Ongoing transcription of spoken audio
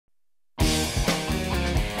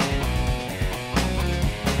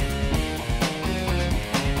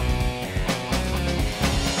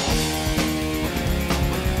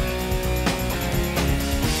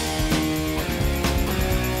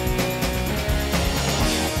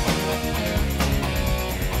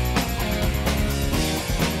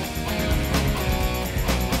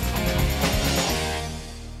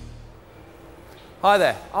Hi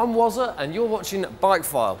there, I'm Wazza and you're watching Bike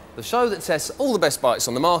File, the show that tests all the best bikes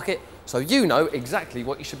on the market so you know exactly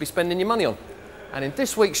what you should be spending your money on. And in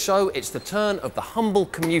this week's show, it's the turn of the humble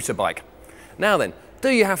commuter bike. Now then,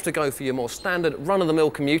 do you have to go for your more standard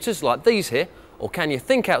run-of-the-mill commuters like these here, or can you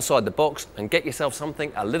think outside the box and get yourself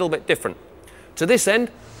something a little bit different? To this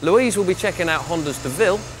end, Louise will be checking out Honda's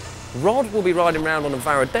DeVille, Rod will be riding around on a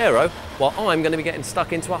Varadero, while I'm going to be getting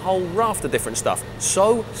stuck into a whole raft of different stuff.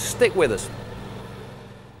 So stick with us.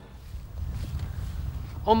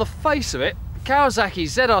 On the face of it, Kawasaki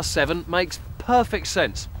ZR7 makes perfect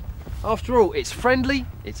sense. After all, it's friendly,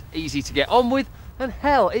 it's easy to get on with, and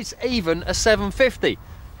hell, it's even a 750.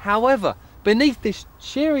 However, beneath this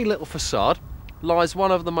cheery little facade lies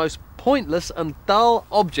one of the most pointless and dull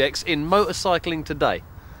objects in motorcycling today.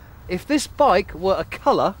 If this bike were a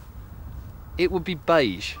colour, it would be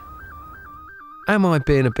beige. Am I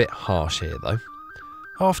being a bit harsh here though?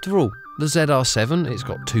 After all, the ZR7, it's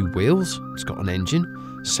got two wheels, it's got an engine,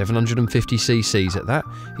 750cc at that,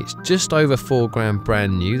 it's just over 4 grand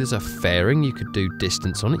brand new, there's a fairing, you could do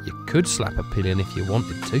distance on it, you could slap a pillion if you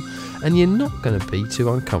wanted to, and you're not going to be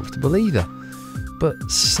too uncomfortable either.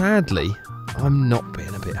 But sadly, I'm not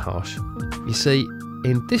being a bit harsh. You see,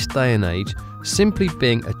 in this day and age, simply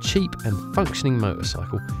being a cheap and functioning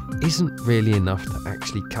motorcycle isn't really enough to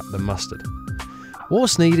actually cut the mustard.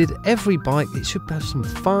 What's needed, every bike, it should have some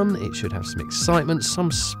fun, it should have some excitement, some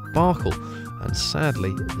sparkle, and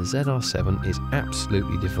sadly, the ZR7 is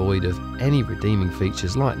absolutely devoid of any redeeming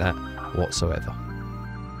features like that whatsoever.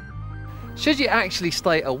 Should you actually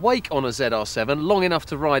stay awake on a ZR7 long enough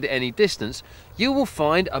to ride at any distance, you will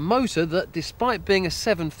find a motor that, despite being a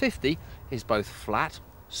 750, is both flat,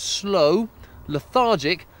 slow,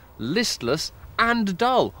 lethargic, listless, and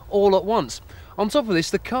dull all at once. On top of this,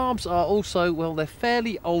 the carbs are also, well, they're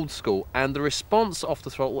fairly old school, and the response off the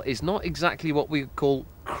throttle is not exactly what we call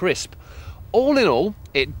crisp. All in all,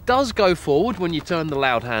 it does go forward when you turn the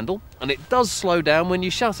loud handle, and it does slow down when you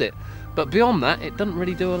shut it, but beyond that, it doesn't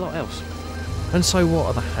really do a lot else. And so what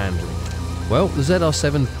are the handling? Well, the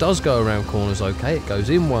ZR7 does go around corners okay, it goes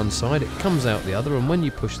in one side, it comes out the other, and when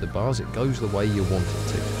you push the bars, it goes the way you want it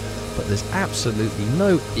to. But there's absolutely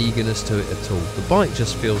no eagerness to it at all. The bike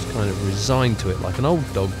just feels kind of resigned to it, like an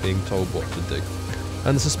old dog being told what to do.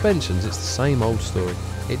 And the suspensions, it's the same old story.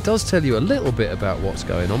 It does tell you a little bit about what's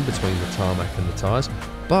going on between the tarmac and the tyres,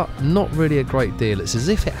 but not really a great deal. It's as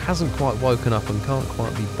if it hasn't quite woken up and can't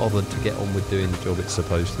quite be bothered to get on with doing the job it's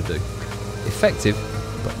supposed to do. Effective,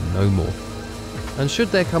 but no more. And should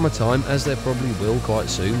there come a time, as there probably will quite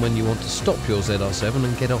soon, when you want to stop your ZR7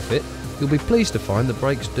 and get off it, you'll be pleased to find the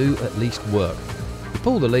brakes do at least work. You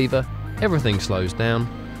pull the lever, everything slows down,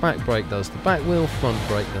 back brake does the back wheel, front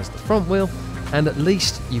brake does the front wheel, and at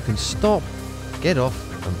least you can stop, get off,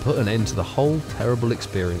 and put an end to the whole terrible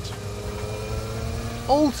experience.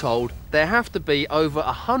 All told, there have to be over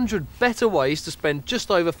 100 better ways to spend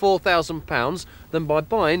just over £4,000 than by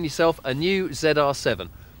buying yourself a new ZR7.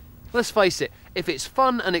 Let's face it, if it's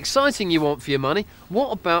fun and exciting you want for your money,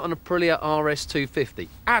 what about an Aprilia RS250?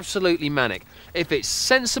 Absolutely manic. If it's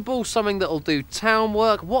sensible, something that'll do town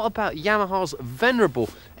work, what about Yamaha's venerable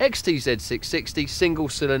XTZ660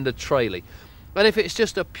 single-cylinder trailer? And if it's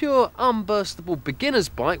just a pure unburstable beginner's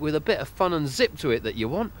bike with a bit of fun and zip to it that you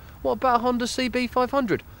want, what about a Honda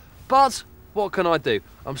CB500? But what can I do?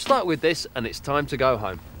 I'm stuck with this and it's time to go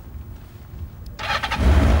home.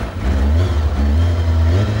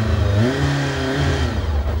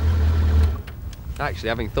 Actually,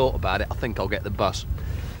 having thought about it, I think I'll get the bus.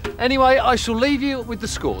 Anyway, I shall leave you with the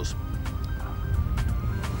scores.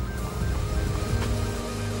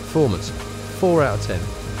 Performance, 4 out of 10.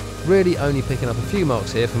 Really only picking up a few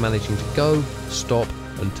marks here for managing to go, stop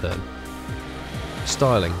and turn.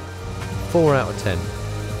 Styling, 4 out of 10.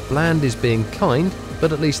 Bland is being kind,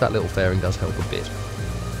 but at least that little fairing does help a bit.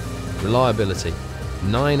 Reliability,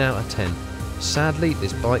 9 out of 10. Sadly,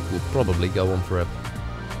 this bike will probably go on forever.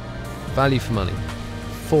 Value for money,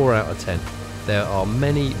 4 out of 10. There are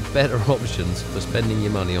many better options for spending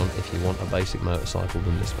your money on if you want a basic motorcycle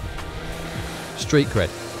than this one. Street cred,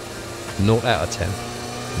 0 out of 10.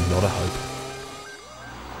 Not a hope.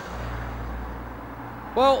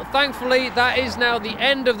 Well, thankfully, that is now the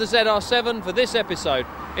end of the ZR7 for this episode.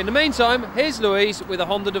 In the meantime, here's Louise with a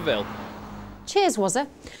Honda DeVille. Cheers, Wazza.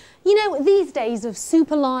 You know, these days of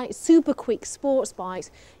super light, super quick sports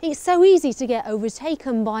bikes, it's so easy to get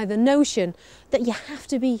overtaken by the notion that you have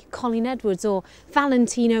to be Colin Edwards or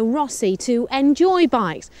Valentino Rossi to enjoy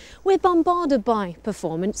bikes. We're bombarded by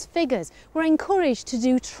performance figures. We're encouraged to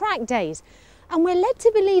do track days. And we're led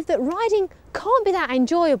to believe that riding can't be that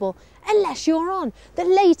enjoyable unless you're on the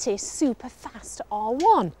latest super fast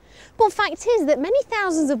R1. But fact is that many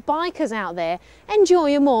thousands of bikers out there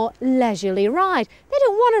enjoy a more leisurely ride. They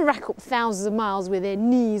don't want to rack up thousands of miles with their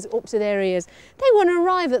knees up to their ears. They want to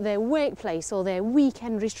arrive at their workplace or their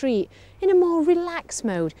weekend retreat in a more relaxed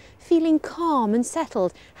mode, feeling calm and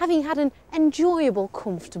settled, having had an enjoyable,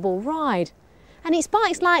 comfortable ride. And it's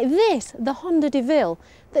bikes like this, the Honda DeVille,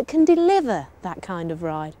 that can deliver that kind of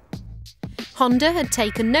ride. Honda had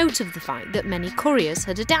taken note of the fact that many couriers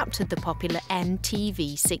had adapted the popular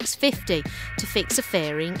NTV 650 to fix a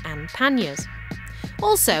fairing and panniers.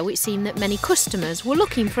 Also, it seemed that many customers were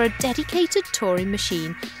looking for a dedicated touring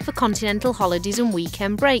machine for continental holidays and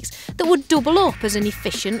weekend breaks that would double up as an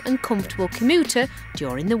efficient and comfortable commuter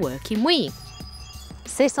during the working week.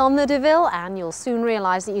 Sit on the DeVille and you'll soon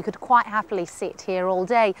realise that you could quite happily sit here all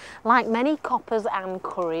day, like many coppers and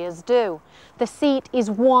couriers do. The seat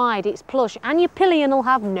is wide, it's plush, and your pillion will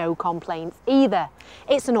have no complaints either.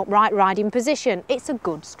 It's an upright riding position, it's a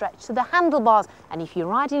good stretch to the handlebars, and if you're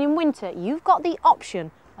riding in winter, you've got the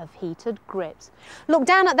option of heated grips. Look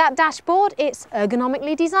down at that dashboard, it's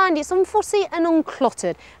ergonomically designed, it's unfussy and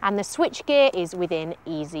uncluttered, and the switchgear is within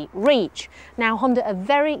easy reach. Now Honda have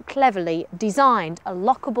very cleverly designed a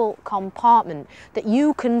lockable compartment that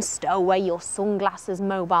you can stow away your sunglasses,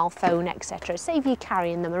 mobile phone, etc. Save you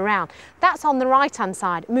carrying them around. That's on the right hand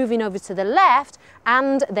side. Moving over to the left,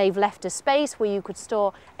 and they've left a space where you could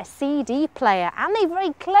store a CD player, and they've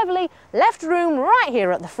very cleverly left room right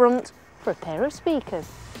here at the front for a pair of speakers.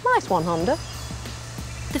 Nice one, Honda.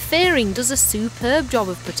 The fairing does a superb job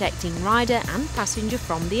of protecting rider and passenger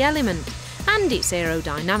from the element, and its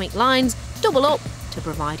aerodynamic lines double up to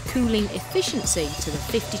provide cooling efficiency to the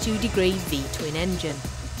 52-degree V-twin engine.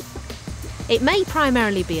 It may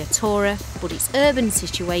primarily be a tourer, but it's urban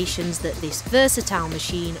situations that this versatile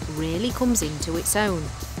machine really comes into its own.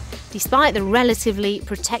 Despite the relatively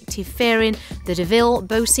protective fairing, the DeVille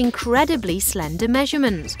boasts incredibly slender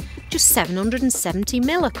measurements, just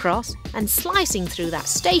 770mm across, and slicing through that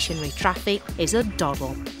stationary traffic is a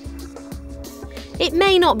doddle. It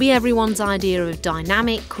may not be everyone's idea of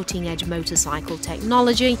dynamic, cutting-edge motorcycle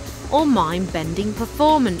technology or mind-bending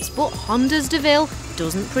performance, but Honda's DeVille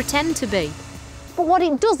doesn't pretend to be. But what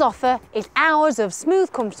it does offer is hours of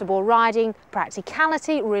smooth, comfortable riding,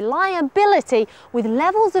 practicality, reliability, with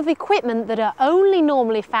levels of equipment that are only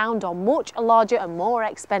normally found on much larger and more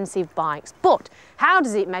expensive bikes. But how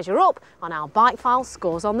does it measure up on our Bike File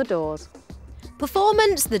scores on the doors?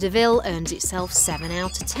 Performance, the DeVille earns itself 7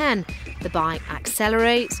 out of 10. The bike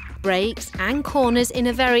accelerates, brakes and corners in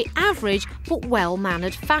a very average but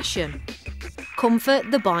well-mannered fashion. Comfort,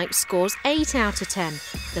 the bike scores 8 out of 10.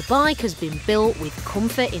 The bike has been built with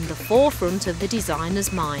comfort in the forefront of the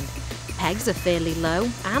designer's mind. Pegs are fairly low,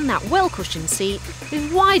 and that well-cushioned seat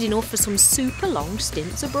is wide enough for some super long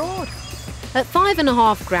stints abroad. At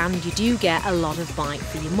 £5.5 you do get a lot of bike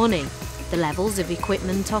for your money. The levels of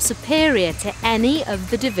equipment are superior to any of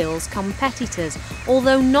the DeVille's competitors,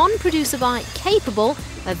 although none produce a bike capable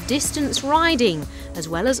of distance riding, as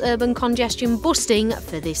well as urban congestion busting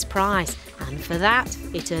for this price, and for that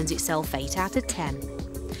it earns itself 8 out of 10.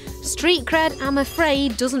 Street cred, I'm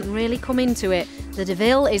afraid, doesn't really come into it. The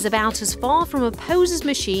DeVille is about as far from a poser's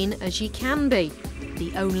machine as you can be.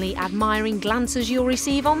 The only admiring glances you'll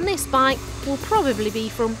receive on this bike will probably be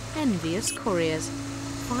from envious couriers.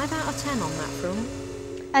 5 out of 10 on that front.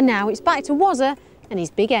 And now it's back to Wazza and his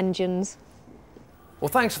big engines. Well,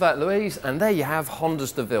 thanks for that, Louise, and there you have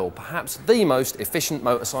Honda's DeVille, perhaps the most efficient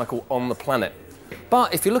motorcycle on the planet.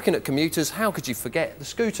 But if you're looking at commuters, how could you forget the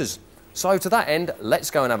scooters? So to that end, let's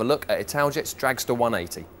go and have a look at Italjet's Dragster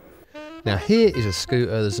 180. Now here is a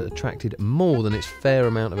scooter that's attracted more than its fair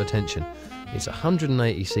amount of attention. It's a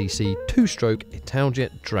 180cc two-stroke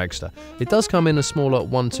Italjet Dragster. It does come in a smaller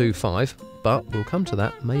 125, but we'll come to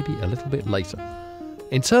that maybe a little bit later.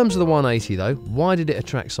 In terms of the 180 though, why did it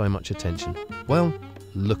attract so much attention? Well,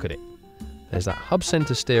 look at it. There's that hub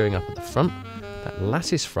centre steering up at the front, that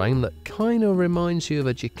lattice frame that kind of reminds you of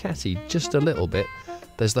a Ducati just a little bit.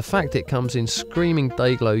 There's the fact it comes in screaming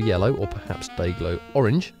Day-Glow yellow, or perhaps Day-Glow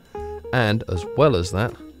orange, and as well as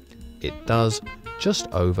that, it does just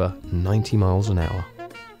over 90 miles an hour.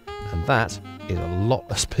 And that is a lot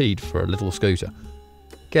of speed for a little scooter.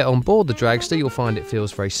 Get on board the Dragster, you'll find it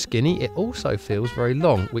feels very skinny. It also feels very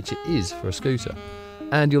long, which it is for a scooter.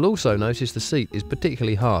 And you'll also notice the seat is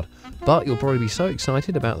particularly hard, but you'll probably be so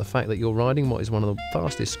excited about the fact that you're riding what is one of the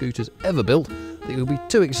fastest scooters ever built that you'll be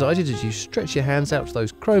too excited as you stretch your hands out to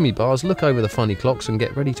those chromy bars, look over the funny clocks and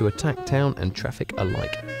get ready to attack town and traffic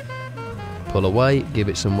alike. Pull away, give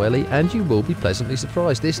it some welly, and you will be pleasantly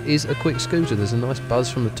surprised. This is a quick scooter. There's a nice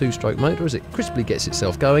buzz from the two-stroke motor as it crisply gets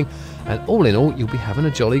itself going, and all in all, you'll be having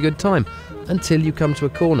a jolly good time until you come to a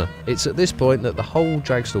corner. It's at this point that the whole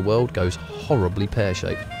dragster world goes horribly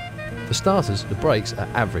pear-shaped. For starters, the brakes are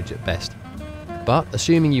average at best. But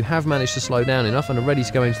assuming you have managed to slow down enough and are ready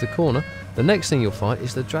to go into the corner, the next thing you'll find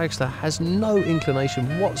is the dragster has no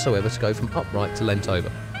inclination whatsoever to go from upright to leant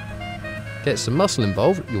over. Get some muscle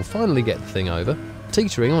involved, you'll finally get the thing over,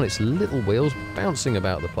 teetering on its little wheels, bouncing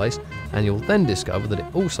about the place, and you'll then discover that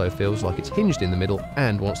it also feels like it's hinged in the middle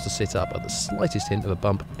and wants to sit up at the slightest hint of a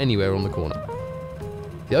bump anywhere on the corner.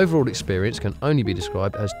 The overall experience can only be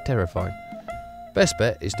described as terrifying. Best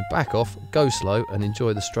bet is to back off, go slow, and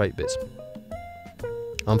enjoy the straight bits.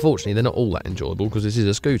 Unfortunately, they're not all that enjoyable because this is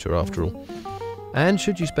a scooter after all. And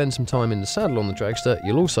should you spend some time in the saddle on the dragster,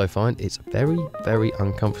 you'll also find it's very, very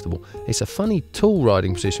uncomfortable. It's a funny tall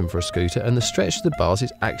riding position for a scooter, and the stretch of the bars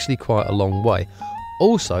is actually quite a long way.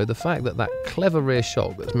 Also, the fact that clever rear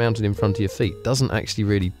shock that's mounted in front of your feet doesn't actually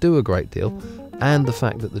really do a great deal, and the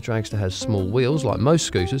fact that the dragster has small wheels, like most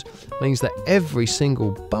scooters, means that every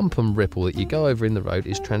single bump and ripple that you go over in the road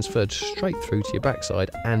is transferred straight through to your backside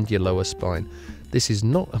and your lower spine. This is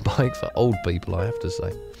not a bike for old people, I have to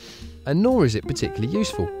say. And nor is it particularly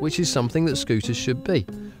useful, which is something that scooters should be.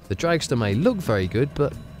 The dragster may look very good,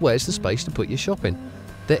 but where's the space to put your shopping?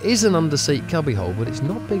 There is an under-seat cubbyhole, but it's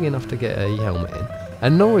not big enough to get a helmet in,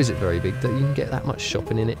 and nor is it very big that you can get that much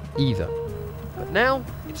shopping in it either. But now,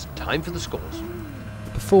 it's time for the scores.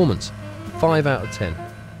 Performance, 5 out of 10.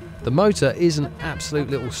 The motor is an absolute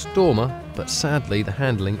little stormer, but sadly the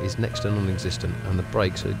handling is next to non-existent and the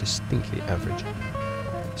brakes are distinctly average.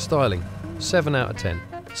 Styling, 7 out of 10.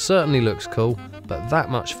 Certainly looks cool, but that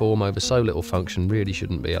much form over so little function really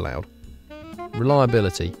shouldn't be allowed.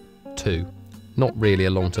 Reliability, 2. Not really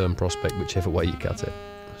a long-term prospect whichever way you cut it.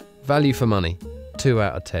 Value for money, 2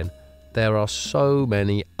 out of 10. There are so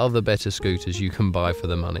many other better scooters you can buy for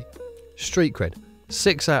the money. Street cred,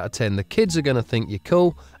 6 out of 10. The kids are going to think you're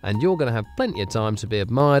cool, and you're going to have plenty of time to be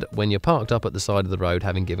admired when you're parked up at the side of the road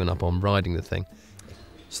having given up on riding the thing.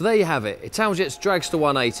 So there you have it, Italjet's Dragster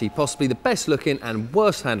 180, possibly the best looking and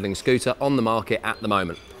worst handling scooter on the market at the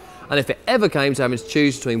moment. And if it ever came to having to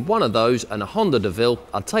choose between one of those and a Honda DeVille,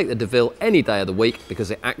 I'd take the DeVille any day of the week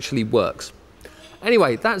because it actually works.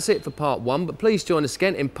 Anyway, that's it for part 1, but please join us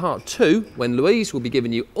again in part 2 when Louise will be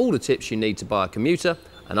giving you all the tips you need to buy a commuter,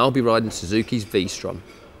 and I'll be riding Suzuki's V-Strom.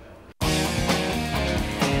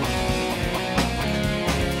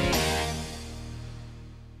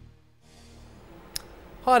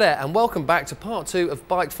 Hi there, and welcome back to part 2 of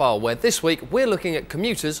Bike File, where this week we're looking at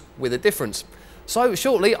commuters with a difference. So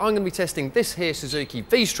shortly I'm going to be testing this here Suzuki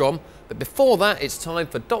V-Strom, but before that it's time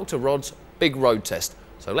for Dr. Rod's big road test.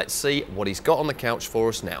 So let's see what he's got on the couch for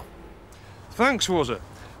us now. Thanks, Wazza.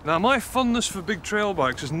 Now, my fondness for big trail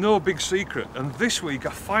bikes is no big secret, and this week I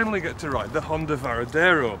finally get to ride the Honda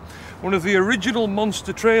Varadero. One of the original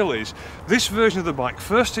monster trailies, this version of the bike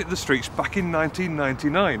first hit the streets back in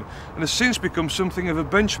 1999 and has since become something of a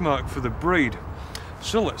benchmark for the breed.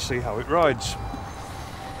 So let's see how it rides.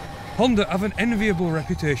 Honda have an enviable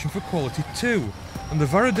reputation for quality too, and the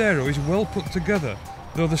Varadero is well put together,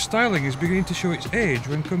 though the styling is beginning to show its age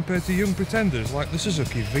when compared to young pretenders like the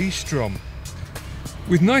Suzuki V-Strom.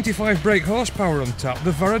 With 95 brake horsepower on tap,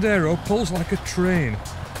 the Varadero pulls like a train,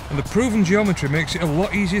 and the proven geometry makes it a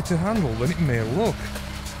lot easier to handle than it may look.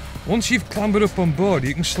 Once you've clambered up on board,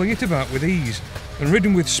 you can sling it about with ease, and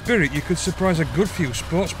ridden with spirit you could surprise a good few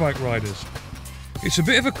sports bike riders. It's a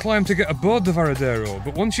bit of a climb to get aboard the Varadero,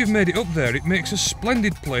 but once you've made it up there it makes a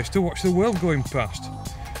splendid place to watch the world going past.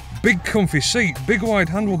 Big comfy seat, big wide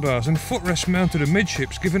handlebars and footrest mounted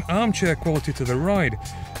amidships give an armchair quality to the ride,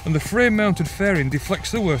 and the frame mounted fairing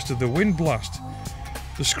deflects the worst of the wind blast.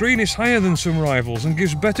 The screen is higher than some rivals and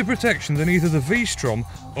gives better protection than either the V-Strom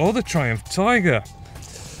or the Triumph Tiger.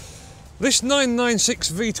 This 996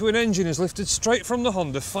 V-twin engine is lifted straight from the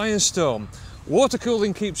Honda Firestorm. Water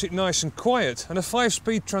cooling keeps it nice and quiet, and a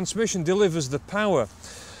 5-speed transmission delivers the power.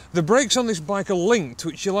 The brakes on this bike are linked,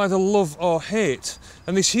 which you'll either love or hate,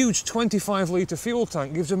 and this huge 25-litre fuel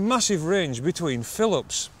tank gives a massive range between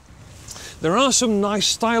fill-ups. There are some nice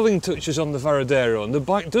styling touches on the Varadero, and the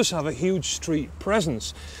bike does have a huge street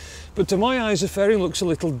presence, but to my eyes the fairing looks a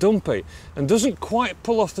little dumpy and doesn't quite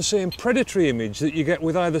pull off the same predatory image that you get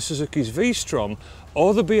with either Suzuki's V-Strom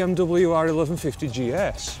or the BMW R1150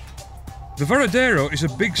 GS. The Varadero is a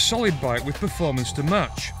big solid bike with performance to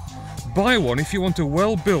match. Buy one if you want a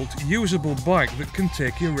well-built, usable bike that can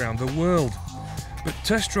take you around the world. But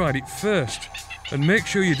test ride it first, and make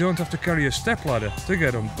sure you don't have to carry a stepladder to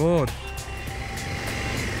get on board.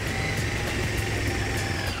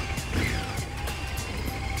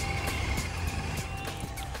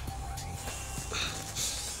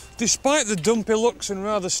 Despite the dumpy looks and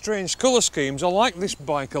rather strange colour schemes, I like this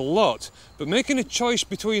bike a lot, but making a choice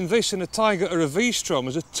between this and a Tiger or a V-Strom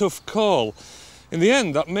is a tough call. In the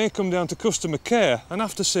end, that may come down to customer care and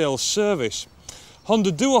after-sales service.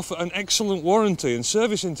 Honda do offer an excellent warranty and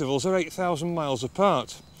service intervals are 8,000 miles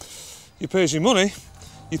apart. You pays your money,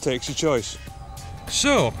 you takes your choice.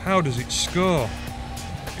 So, how does it score?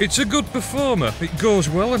 It's a good performer, it goes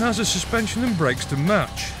well and has a suspension and brakes to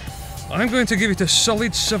match. I'm going to give it a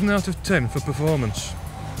solid 7 out of 10 for performance.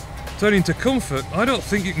 Turning to comfort, I don't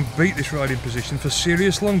think you can beat this riding position for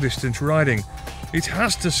serious long distance riding. It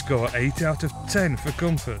has to score 8 out of 10 for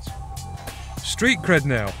comfort. Street cred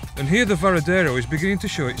now, and here the Varadero is beginning to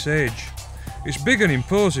show its age. It's big and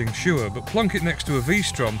imposing, sure, but plonk it next to a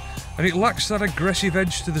V-Strom and it lacks that aggressive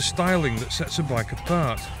edge to the styling that sets a bike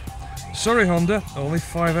apart. Sorry Honda, only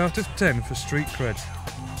 5 out of 10 for street cred.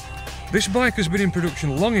 This bike has been in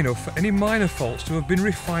production long enough for any minor faults to have been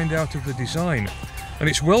refined out of the design, and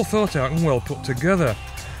it's well thought out and well put together.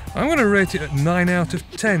 I'm going to rate it at 9 out of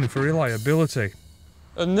 10 for reliability.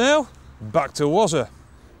 And now, back to Wazza.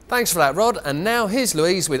 Thanks for that, Rod, and now here's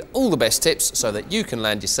Louise with all the best tips so that you can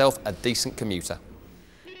land yourself a decent commuter.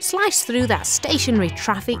 Slice through that stationary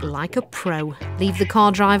traffic like a pro. Leave the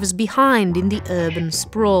car drivers behind in the urban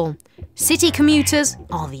sprawl. City commuters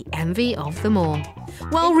are the envy of them all.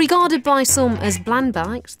 Well, regarded by some as bland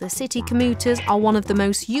bikes, the city commuters are one of the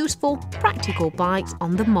most useful, practical bikes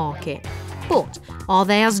on the market. But are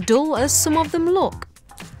they as dull as some of them look?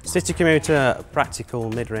 City commuter, practical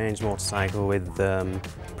mid-range motorcycle with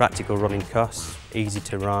practical running costs, easy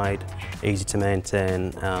to ride, easy to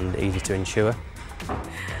maintain and easy to insure.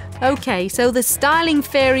 OK, so the styling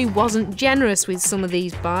fairy wasn't generous with some of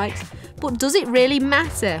these bikes, but does it really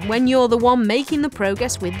matter when you're the one making the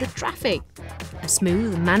progress with the traffic? A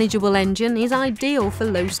smooth, manageable engine is ideal for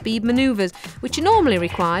low-speed manoeuvres, which are normally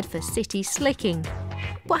required for city slicking.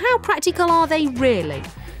 But how practical are they really?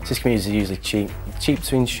 City commuters are usually cheap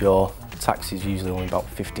to insure. Tax is usually only about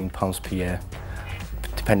 £15 per year,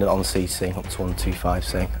 depending on the CC, up to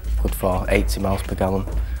 125C, good for 80 miles per gallon.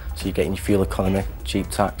 So you're getting your fuel economy, cheap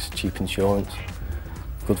tax, cheap insurance,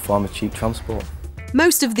 good form of cheap transport.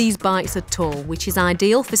 Most of these bikes are tall, which is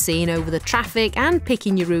ideal for seeing over the traffic and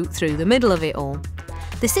picking your route through the middle of it all.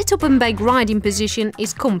 The sit-up and beg riding position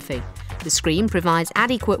is comfy. The screen provides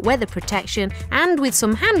adequate weather protection, and with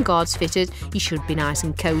some handguards fitted, you should be nice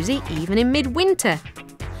and cosy even in midwinter.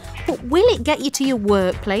 But will it get you to your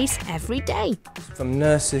workplace every day? From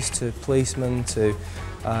nurses to policemen to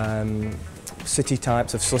city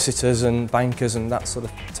types of solicitors and bankers and that sort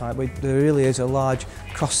of type, there really is a large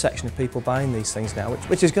cross-section of people buying these things now,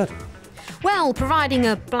 which is good. Well, providing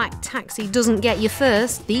a black taxi doesn't get you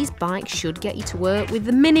first, these bikes should get you to work with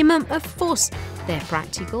the minimum of fuss. They're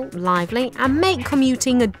practical, lively and make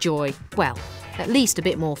commuting a joy. Well, at least a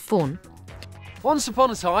bit more fun. Once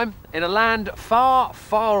upon a time, in a land far,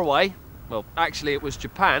 far away, well, actually it was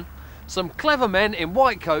Japan, some clever men in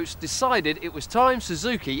white coats decided it was time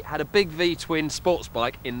Suzuki had a big V-twin sports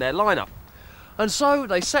bike in their lineup. And so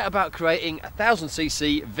they set about creating a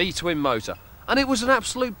 1000cc V-twin motor. And it was an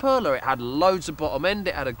absolute perler. It had loads of bottom end,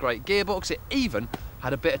 it had a great gearbox, it even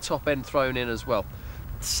had a bit of top end thrown in as well.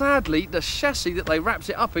 Sadly, the chassis that they wrapped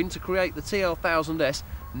it up in to create the TL1000S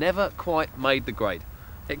never quite made the grade.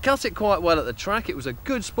 It cut it quite well at the track, it was a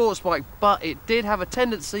good sports bike, but it did have a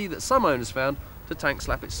tendency that some owners found to tank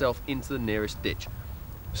slap itself into the nearest ditch.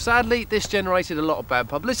 Sadly, this generated a lot of bad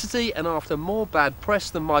publicity, and after more bad press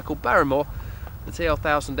than Michael Barrymore, the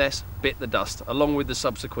TL1000S bit the dust, along with the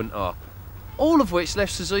subsequent R. All of which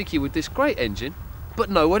left Suzuki with this great engine, but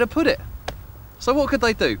nowhere to put it. So what could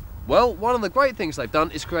they do? Well, one of the great things they've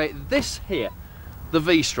done is create this here, the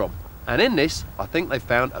V-Strom. And in this, I think they've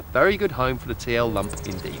found a very good home for the TL lump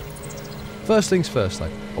indeed. First things first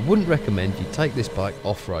though, I wouldn't recommend you take this bike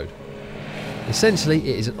off-road. Essentially,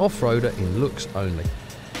 it is an off-roader in looks only.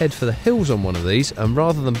 Head for the hills on one of these, and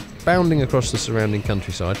rather than bounding across the surrounding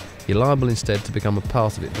countryside, you're liable instead to become a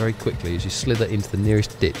part of it very quickly as you slither into the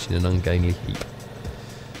nearest ditch in an ungainly heap.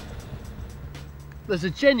 There's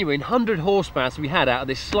a genuine 100 horsepower to be had out of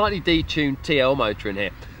this slightly detuned TL motor in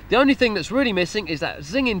here. The only thing that's really missing is that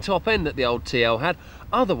zinging top end that the old TL had.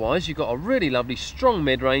 Otherwise, you've got a really lovely strong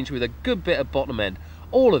mid-range with a good bit of bottom end.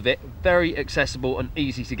 All of it very accessible and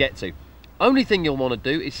easy to get to. Only thing you'll want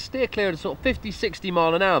to do is steer clear of the sort of 50-60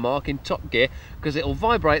 mile an hour mark in top gear, because it'll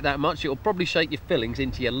vibrate that much it'll probably shake your fillings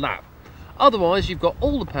into your lap. Otherwise, you've got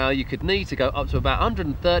all the power you could need to go up to about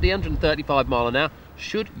 130-135 mile an hour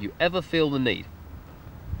should you ever feel the need.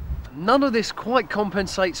 None of this quite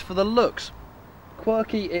compensates for the looks.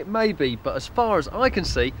 Quirky it may be, but as far as I can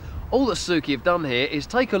see, All that Suzuki have done here is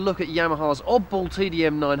take a look at Yamaha's oddball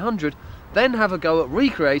TDM 900, then have a go at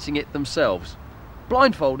recreating it themselves,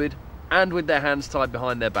 blindfolded and with their hands tied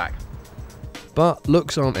behind their back. But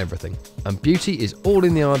looks aren't everything, and beauty is all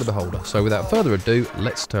in the eye of the beholder, so without further ado,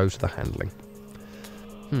 let's go to the handling.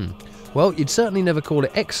 Well, you'd certainly never call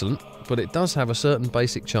it excellent, but it does have a certain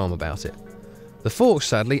basic charm about it. The forks,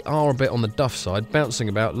 sadly, are a bit on the duff side, bouncing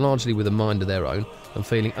about largely with a mind of their own and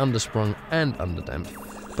feeling undersprung and underdamped,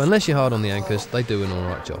 but unless you're hard on the anchors, they do an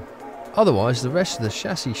alright job. Otherwise, the rest of the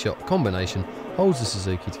chassis shot combination holds the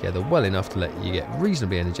Suzuki together well enough to let you get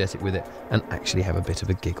reasonably energetic with it and actually have a bit of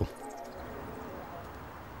a giggle.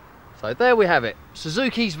 So there we have it,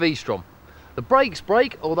 Suzuki's V-Strom. The brakes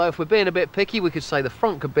brake, although if we're being a bit picky we could say the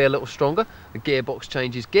front could be a little stronger. The gearbox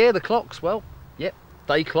changes gear, the clocks, well, yep,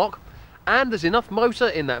 they clock. And there's enough motor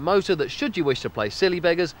in that motor that should you wish to play silly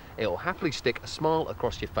beggars, it'll happily stick a smile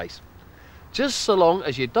across your face. Just so long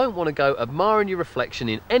as you don't want to go admiring your reflection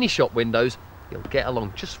in any shop windows, you'll get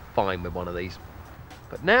along just fine with one of these.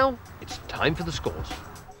 But now, it's time for the scores.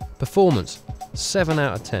 Performance, 7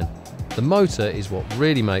 out of 10. The motor is what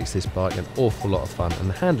really makes this bike an awful lot of fun, and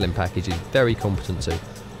the handling package is very competent too.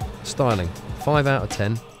 Styling, 5 out of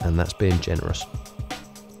 10, and that's being generous.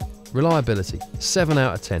 Reliability, 7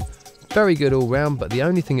 out of 10. Very good all round, but the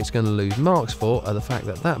only thing it's going to lose marks for are the fact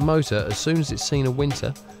that that motor, as soon as it's seen a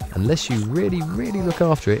winter, unless you really look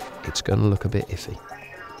after it, it's going to look a bit iffy.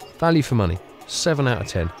 Value for money, 7 out of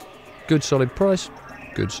 10. Good solid price,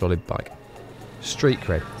 good solid bike. Street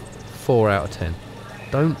cred, 4 out of 10.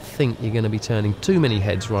 Don't think you're going to be turning too many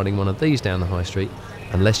heads riding one of these down the high street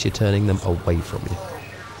unless you're turning them away from you.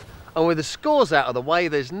 And with the scores out of the way,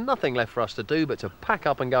 there's nothing left for us to do but to pack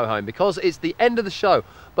up and go home because it's the end of the show.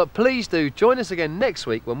 But please do join us again next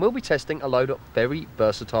week when we'll be testing a load of very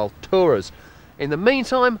versatile tourers. In the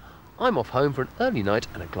meantime, I'm off home for an early night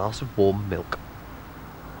and a glass of warm milk.